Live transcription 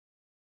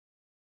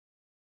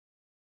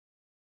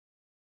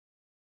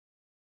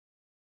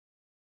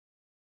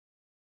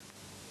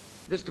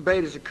This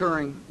debate is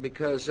occurring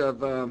because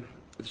of the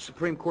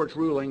Supreme Court's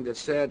ruling that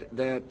said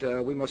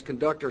that we must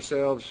conduct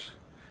ourselves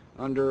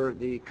under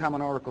the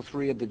Common Article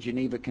 3 of the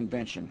Geneva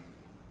Convention.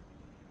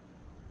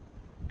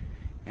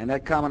 And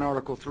that Common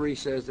Article 3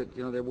 says that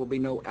there will be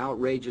no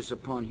outrages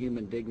upon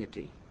human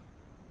dignity.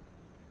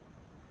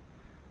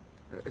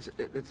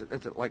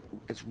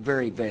 It's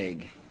very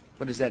vague.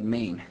 What does that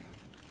mean?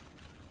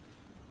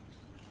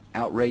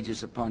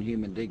 Outrages upon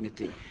human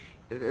dignity.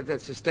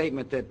 That's a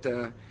statement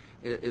that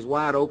is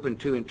wide open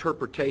to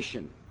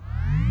interpretation.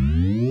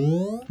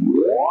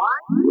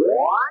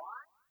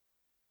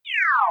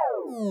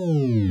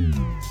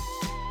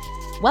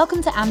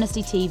 Welcome to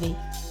Amnesty TV.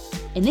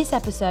 In this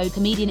episode,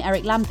 comedian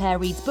Eric Lampaert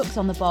reads books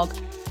on the bog,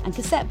 and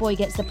Cassette Boy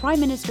gets the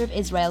Prime Minister of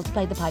Israel to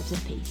play the pipes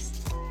of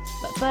peace.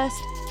 But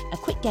first, a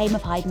quick game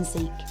of hide and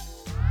seek.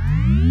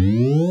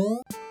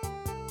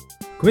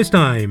 Quiz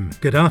time,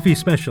 Gaddafi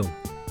special.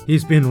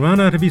 He's been run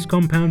out of his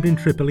compound in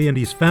Tripoli and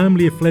his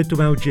family have fled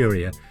to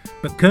Algeria.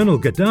 But Colonel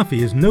Gaddafi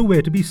is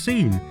nowhere to be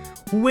seen.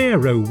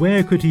 Where, oh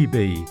where could he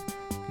be?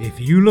 If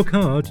you look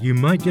hard, you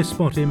might just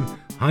spot him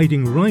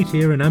hiding right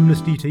here on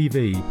Amnesty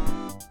TV.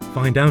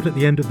 Find out at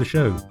the end of the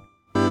show.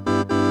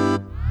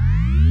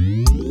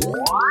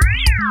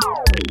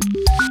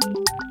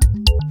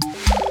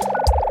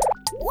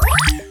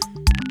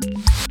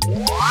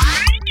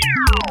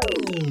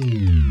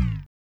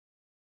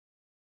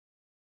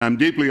 I'm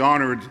deeply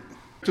honored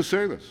to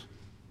say this.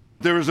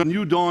 There is a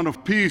new dawn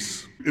of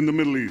peace in the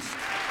Middle East.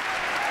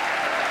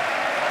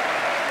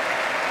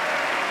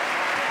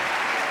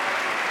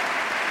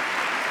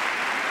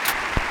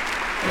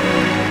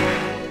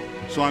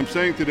 So I'm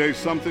saying today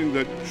something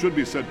that should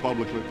be said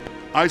publicly.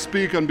 I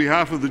speak on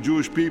behalf of the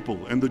Jewish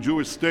people and the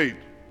Jewish state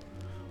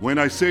when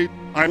I say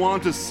I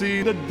want to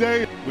see the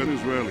day when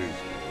Israelis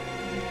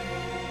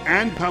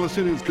and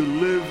Palestinians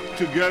can live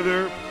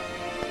together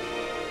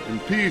in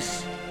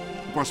peace,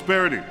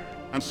 prosperity,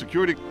 and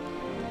security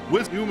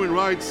with human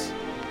rights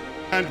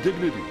and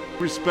dignity,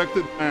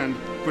 respected and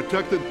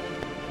protected.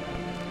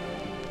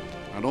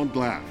 Now don't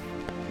laugh.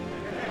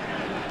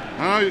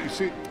 You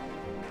see,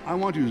 I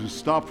want you to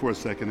stop for a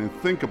second and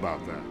think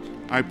about that.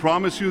 I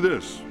promise you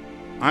this,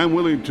 I'm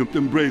willing to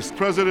embrace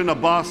President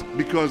Abbas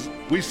because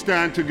we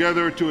stand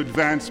together to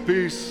advance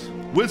peace.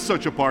 With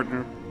such a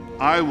partner,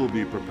 I will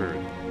be prepared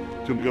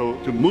to go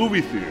to movie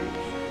theaters,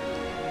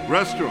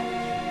 restaurants.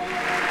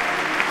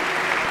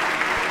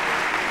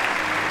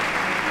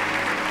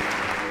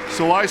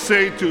 So I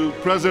say to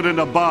President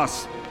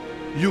Abbas,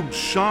 you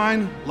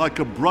shine like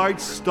a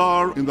bright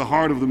star in the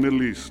heart of the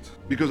Middle East,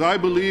 because I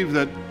believe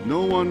that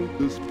no one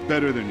is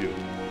better than you.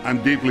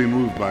 I'm deeply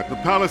moved by the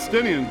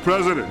Palestinian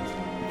president,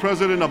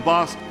 President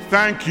Abbas.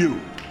 Thank you.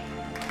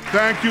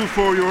 Thank you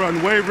for your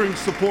unwavering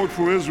support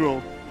for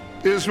Israel.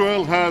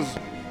 Israel has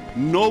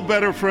no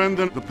better friend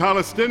than the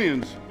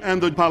Palestinians,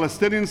 and the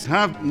Palestinians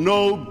have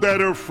no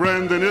better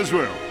friend than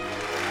Israel.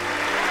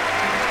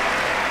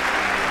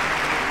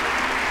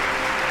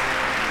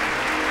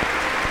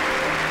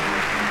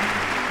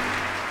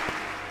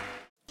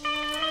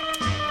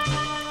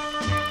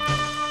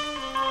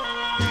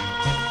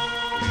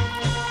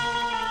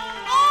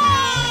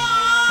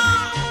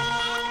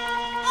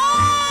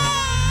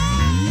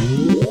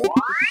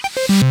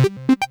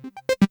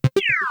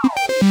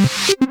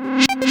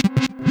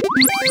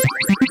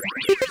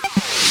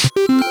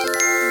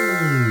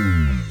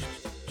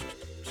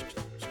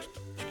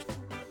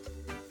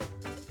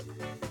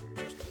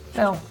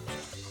 Now,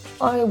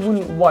 I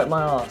wouldn't wipe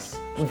my ass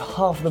with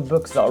half the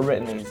books that are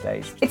written these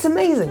days. It's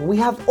amazing, we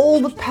have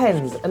all the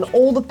pens and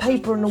all the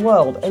paper in the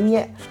world, and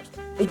yet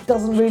it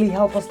doesn't really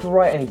help us to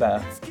write any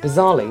better.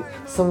 Bizarrely,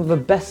 some of the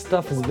best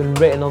stuff has been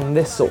written on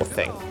this sort of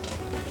thing.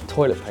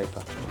 Toilet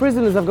paper.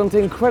 Prisoners have gone to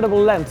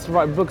incredible lengths to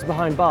write books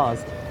behind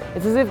bars.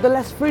 It's as if the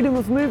less freedom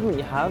of movement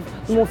you have,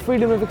 the more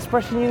freedom of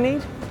expression you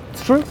need.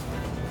 It's true.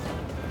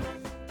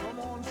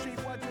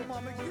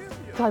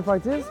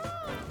 Typewriters,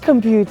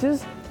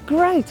 computers,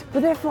 great,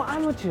 but they're for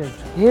amateurs.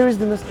 Here is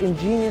the most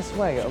ingenious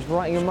way of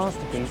writing a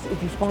masterpiece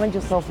if you find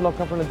yourself locked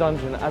up in a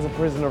dungeon as a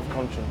prisoner of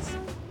conscience.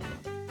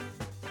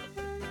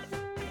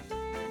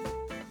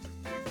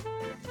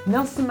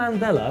 Nelson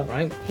Mandela,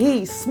 right,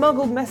 he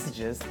smuggled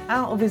messages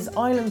out of his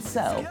island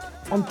cell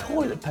on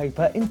toilet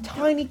paper in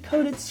tiny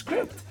coded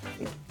script.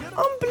 It's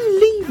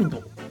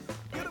unbelievable.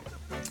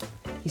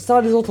 He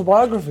started his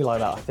autobiography like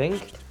that, I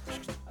think.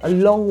 A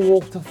Long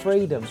Walk to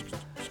Freedom.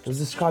 It was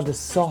described as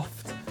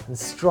soft and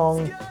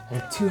strong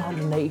and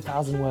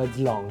 280,000 words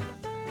long.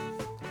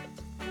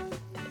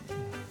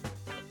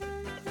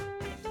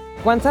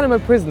 Guantanamo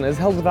prisoners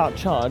held without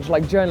charge,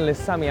 like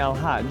journalist Sami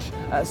al-Hajj,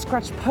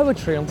 scratched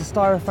poetry onto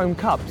styrofoam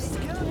cups.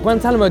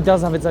 Guantanamo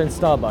does have its own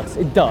Starbucks,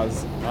 it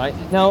does, right?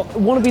 Now,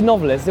 wannabe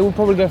novelists, they will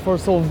probably go for a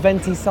sort of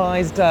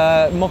venti-sized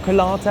mocha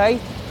latte,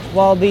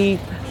 while the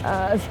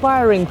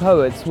aspiring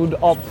poets would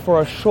opt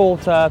for a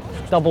shorter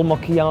double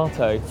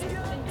macchiato,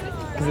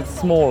 because it's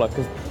smaller,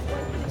 because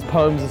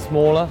poems are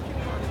smaller,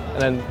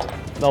 and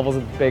then novels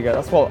are bigger.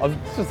 That's what,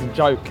 it's just a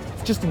joke,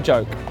 it's just a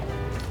joke.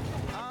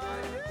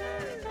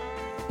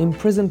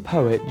 Imprisoned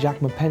poet Jack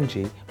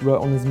Mpenji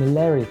wrote on his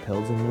malaria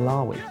pills in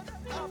Malawi.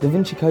 Da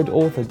Vinci Code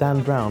author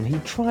Dan Brown, he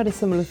tried a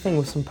similar thing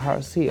with some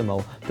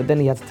paracetamol, but then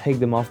he had to take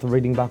them after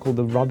reading back all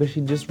the rubbish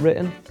he'd just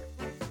written.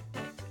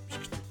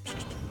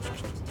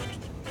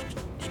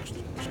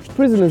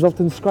 Prisoners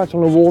often scratch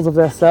on the walls of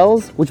their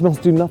cells, which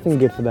must do nothing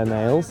good for their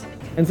nails.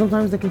 And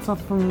sometimes they can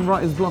suffer from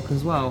writer's block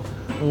as well,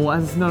 or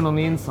as it's known on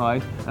the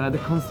inside, the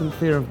constant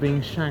fear of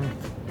being shanked.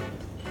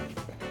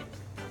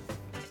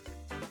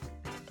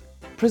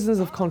 Prisoners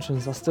of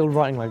conscience are still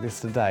writing like this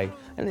today,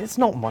 and it's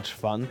not much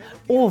fun,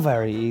 or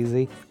very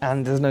easy,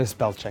 and there's no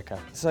spell checker.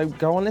 So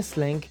go on this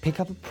link, pick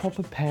up a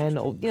proper pen,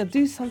 or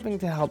do something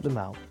to help them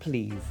out,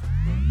 please.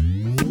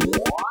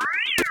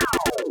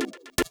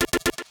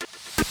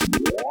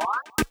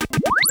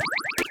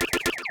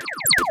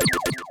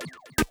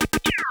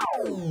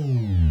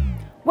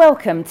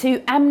 Welcome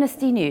to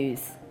Amnesty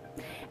News.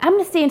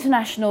 Amnesty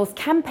International's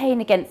campaign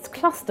against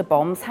cluster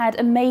bombs had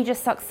a major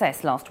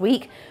success last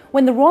week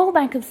when the Royal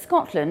Bank of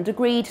Scotland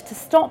agreed to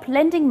stop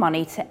lending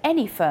money to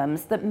any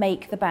firms that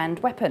make the banned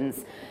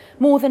weapons.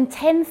 More than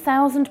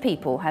 10,000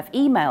 people have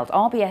emailed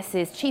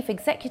RBS's chief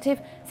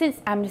executive since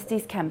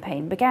Amnesty's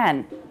campaign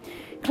began.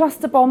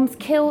 Cluster bombs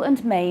kill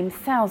and maim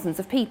thousands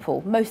of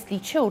people, mostly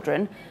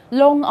children,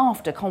 long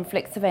after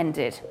conflicts have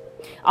ended.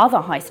 Other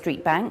high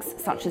street banks,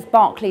 such as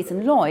Barclays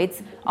and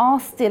Lloyds,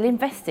 are still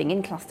investing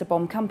in cluster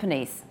bomb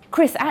companies.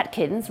 Chris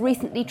Atkins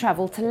recently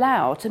travelled to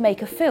Laos to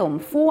make a film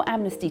for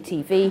Amnesty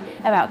TV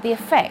about the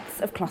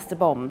effects of cluster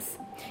bombs.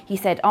 He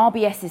said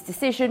RBS's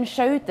decision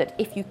showed that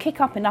if you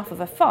kick up enough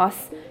of a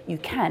fuss, you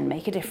can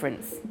make a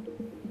difference.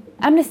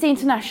 Amnesty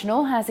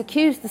International has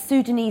accused the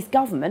Sudanese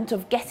government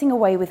of getting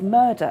away with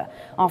murder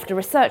after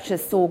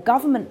researchers saw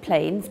government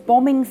planes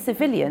bombing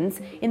civilians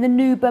in the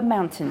Nuba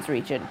Mountains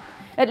region.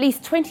 At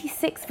least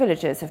 26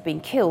 villagers have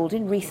been killed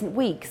in recent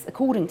weeks,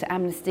 according to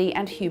Amnesty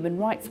and Human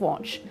Rights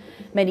Watch.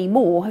 Many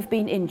more have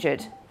been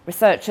injured.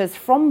 Researchers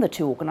from the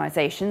two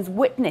organisations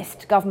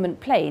witnessed government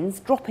planes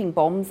dropping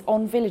bombs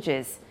on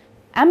villages.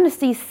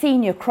 Amnesty's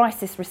senior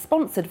crisis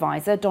response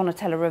advisor,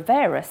 Donatella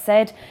Rivera,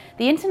 said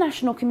the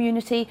international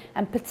community,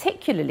 and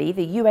particularly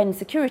the UN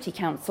Security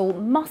Council,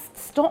 must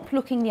stop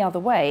looking the other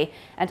way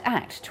and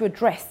act to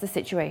address the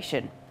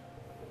situation.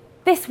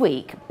 This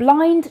week,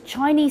 blind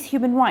Chinese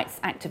human rights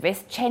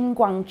activist Chen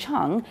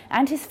Guangcheng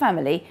and his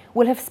family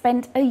will have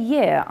spent a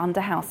year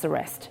under house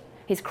arrest.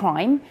 His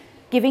crime?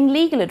 Giving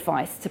legal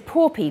advice to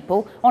poor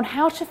people on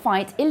how to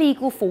fight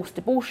illegal forced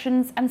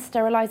abortions and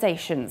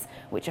sterilizations,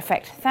 which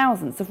affect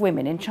thousands of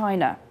women in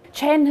China.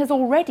 Chen has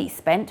already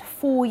spent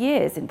 4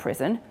 years in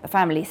prison. The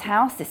family's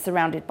house is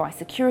surrounded by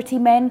security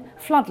men,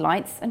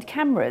 floodlights and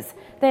cameras.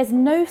 There's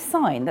no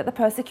sign that the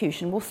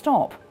persecution will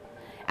stop.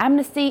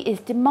 Amnesty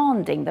is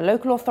demanding the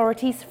local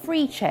authorities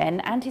free Chen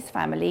and his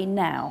family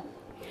now.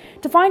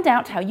 To find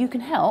out how you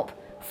can help,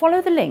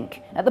 follow the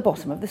link at the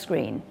bottom of the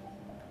screen.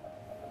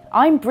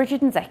 I'm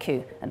Bridget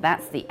Nzeku, and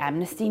that's the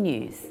Amnesty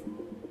News.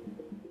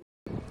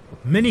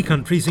 Many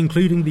countries,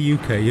 including the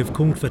UK, have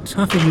called for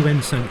tougher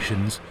UN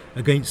sanctions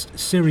against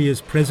Syria's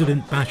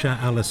President Bashar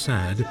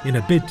al-Assad in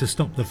a bid to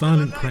stop the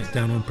violent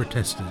crackdown on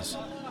protesters.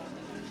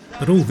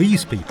 But all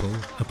these people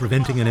are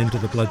preventing an end to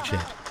the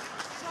bloodshed.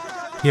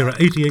 Here are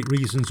 88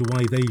 reasons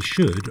why they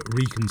should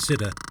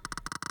reconsider.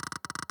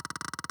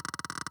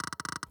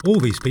 All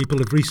these people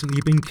have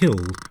recently been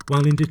killed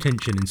while in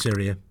detention in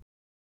Syria.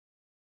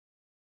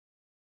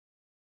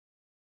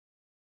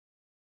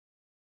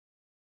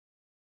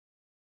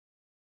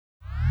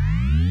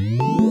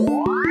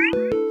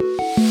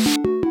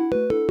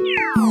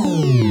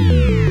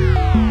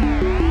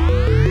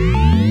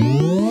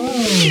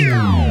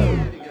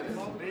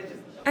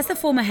 As the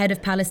former head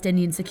of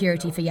Palestinian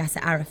security for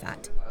Yasser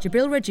Arafat,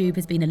 Jibril Rajoub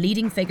has been a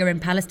leading figure in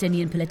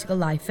Palestinian political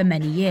life for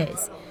many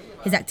years.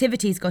 His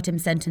activities got him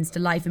sentenced to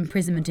life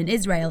imprisonment in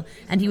Israel,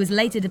 and he was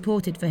later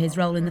deported for his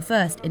role in the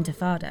First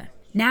Intifada.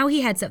 Now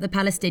he heads up the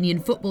Palestinian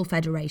Football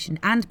Federation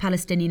and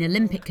Palestinian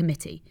Olympic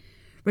Committee.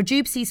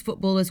 Rajoub sees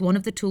football as one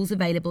of the tools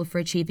available for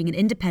achieving an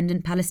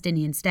independent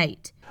Palestinian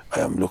state. I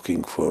am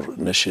looking for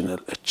national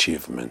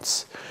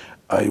achievements.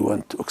 I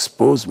want to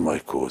expose my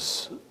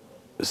cause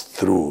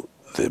through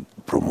the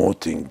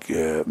promoting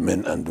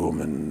men and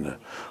women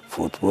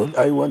football.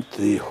 I want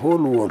the whole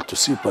world to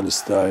see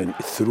Palestine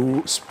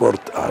through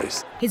sport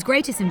eyes. His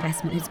greatest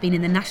investment has been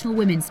in the national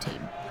women's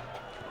team.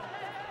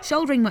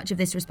 Shouldering much of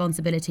this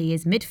responsibility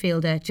is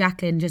midfielder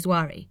Jacqueline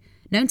Jazwari,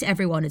 known to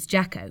everyone as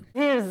Jacko.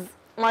 Here's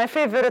my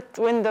favorite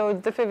window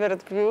with the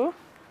favorite view.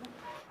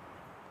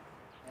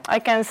 I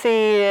can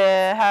see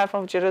half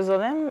of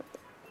Jerusalem,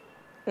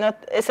 not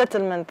a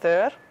settlement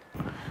there.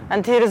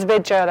 And here is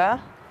Beit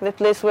Jara, the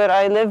place where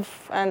I live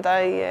and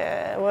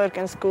I work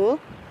in school.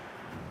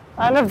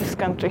 I love this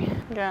country,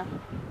 yeah.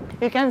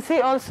 You can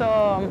see also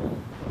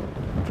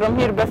from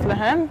here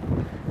Bethlehem,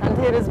 and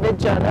here is Beit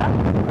Jara,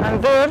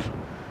 and there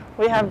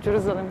we have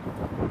Jerusalem.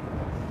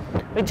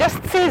 We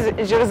just see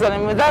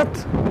Jerusalem without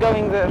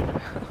going there.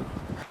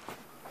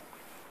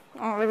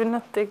 Oh, we will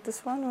not take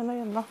this one,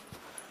 we'll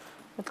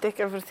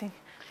take everything.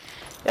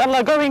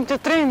 Yalla, going to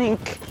training.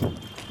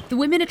 The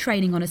women are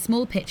training on a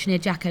small pitch near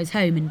Jacko's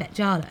home in Bet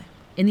Jala,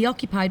 in the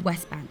occupied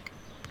West Bank.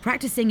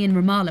 Practicing in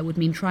Ramallah would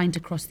mean trying to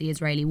cross the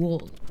Israeli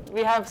wall.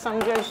 We have some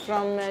girls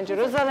from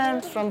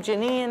Jerusalem, from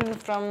Jenin,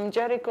 from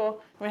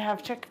Jericho. We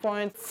have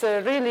checkpoints. It's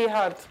really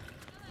hard.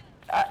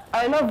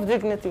 I love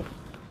dignity.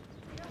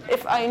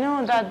 If I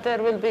know that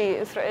there will be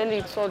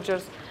Israeli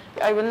soldiers,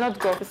 I will not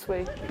go this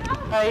way.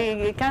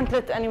 I can't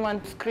let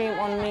anyone scream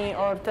on me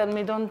or tell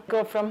me, don't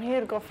go from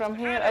here, go from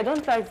here. I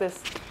don't like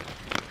this.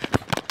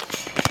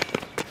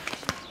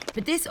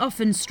 But this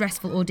often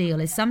stressful ordeal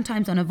is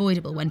sometimes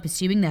unavoidable when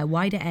pursuing their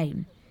wider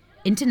aim: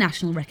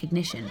 international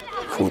recognition.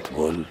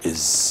 Football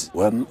is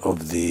one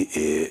of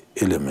the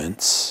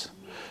elements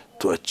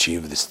to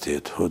achieve the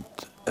statehood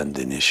and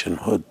the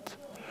nationhood.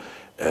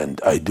 And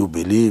I do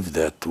believe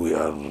that we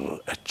are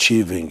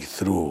achieving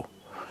through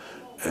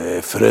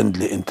a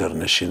friendly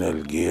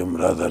international game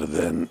rather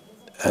than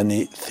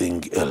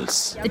anything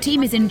else. The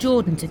team is in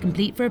Jordan to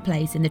compete for a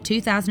place in the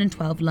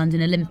 2012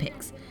 London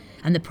Olympics,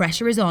 and the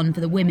pressure is on for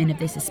the women of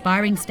this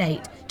aspiring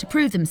state to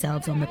prove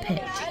themselves on the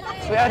pitch.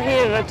 We are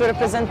here to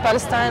represent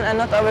Palestine and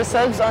not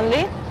ourselves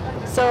only.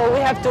 So we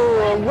have to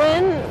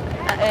win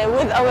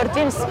with our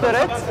team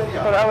spirit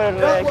for our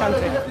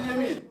country.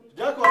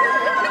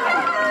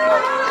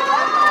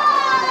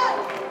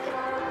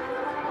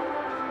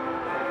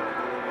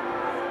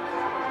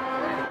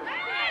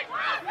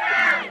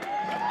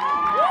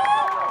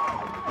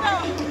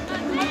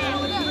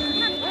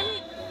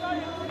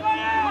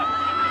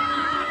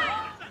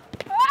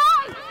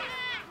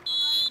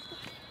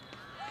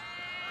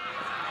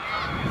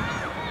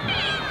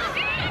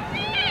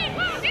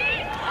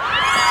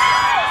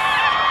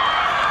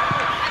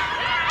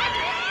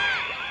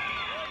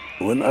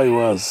 When I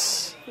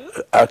was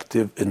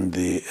active in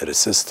the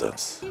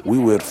resistance, we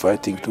were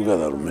fighting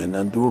together, men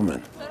and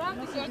women.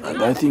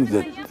 And I think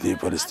that the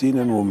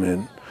Palestinian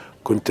women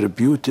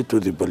contributed to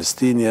the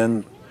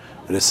Palestinian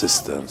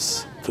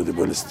resistance, to the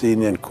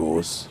Palestinian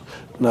cause,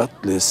 not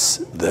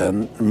less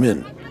than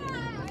men.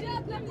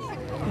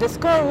 The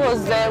score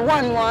was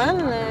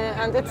 1-1,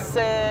 and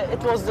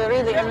it was a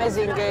really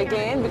amazing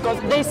game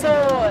because they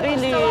saw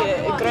really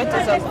great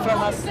results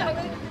from us.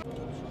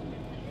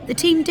 The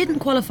team didn't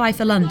qualify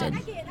for London,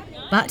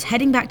 but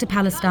heading back to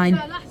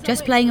Palestine,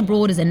 just playing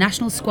abroad as a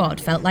national squad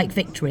felt like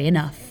victory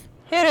enough.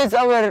 Here is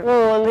our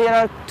role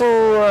here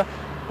to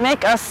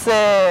make us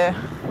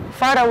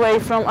far away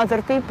from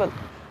other people.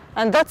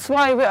 And that's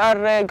why we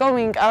are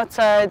going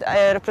outside,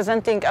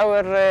 representing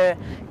our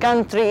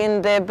country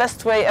in the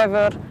best way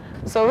ever.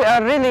 So we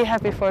are really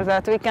happy for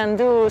that. We can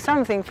do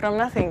something from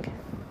nothing,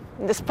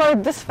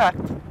 despite this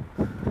fact.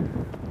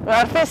 We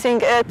are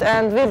facing it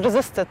and we'll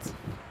resist it.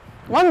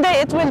 One day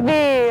it will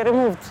be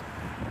removed.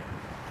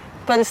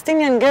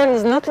 Palestinian girl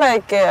is not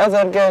like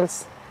other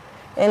girls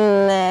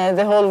in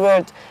the whole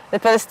world. The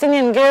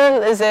Palestinian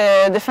girl is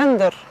a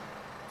defender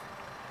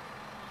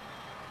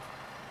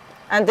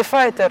and a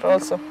fighter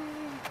also.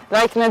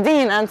 Like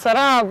Nadine and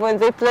Sarab when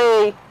they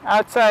play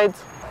outside.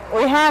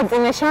 We had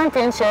in the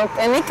championship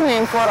a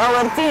nickname for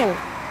our team.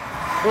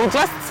 We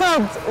just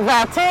said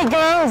that, hey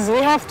girls,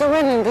 we have to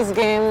win in this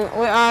game.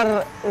 We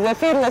are the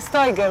Fearless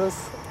Tigers.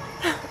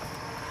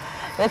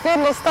 The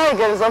Fearless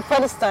Tigers of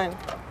Palestine.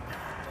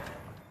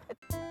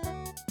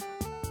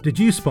 Did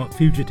you spot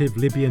fugitive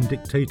Libyan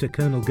dictator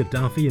Colonel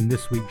Gaddafi in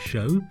this week's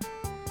show?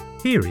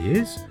 Here he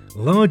is,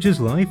 large as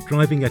life,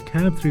 driving a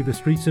cab through the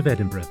streets of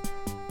Edinburgh.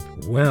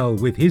 Well,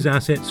 with his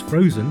assets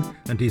frozen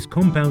and his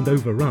compound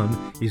overrun,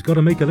 he's got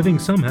to make a living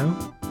somehow.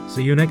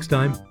 See you next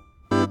time.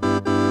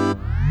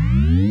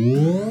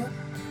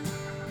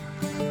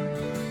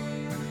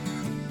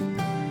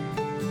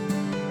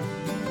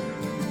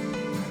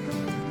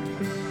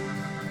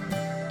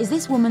 Is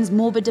this woman's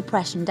morbid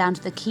depression down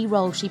to the key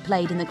role she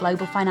played in the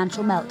global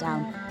financial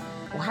meltdown?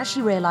 Or has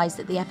she realised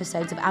that the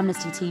episodes of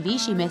Amnesty TV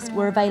she missed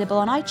were available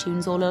on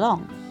iTunes all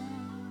along?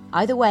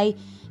 Either way,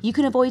 you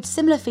can avoid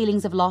similar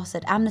feelings of loss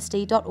at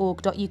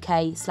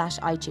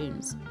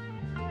amnesty.org.uk/iTunes.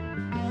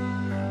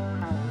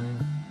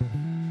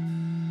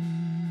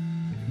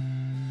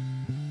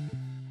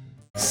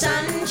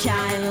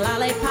 Sunshine,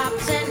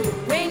 lollipops and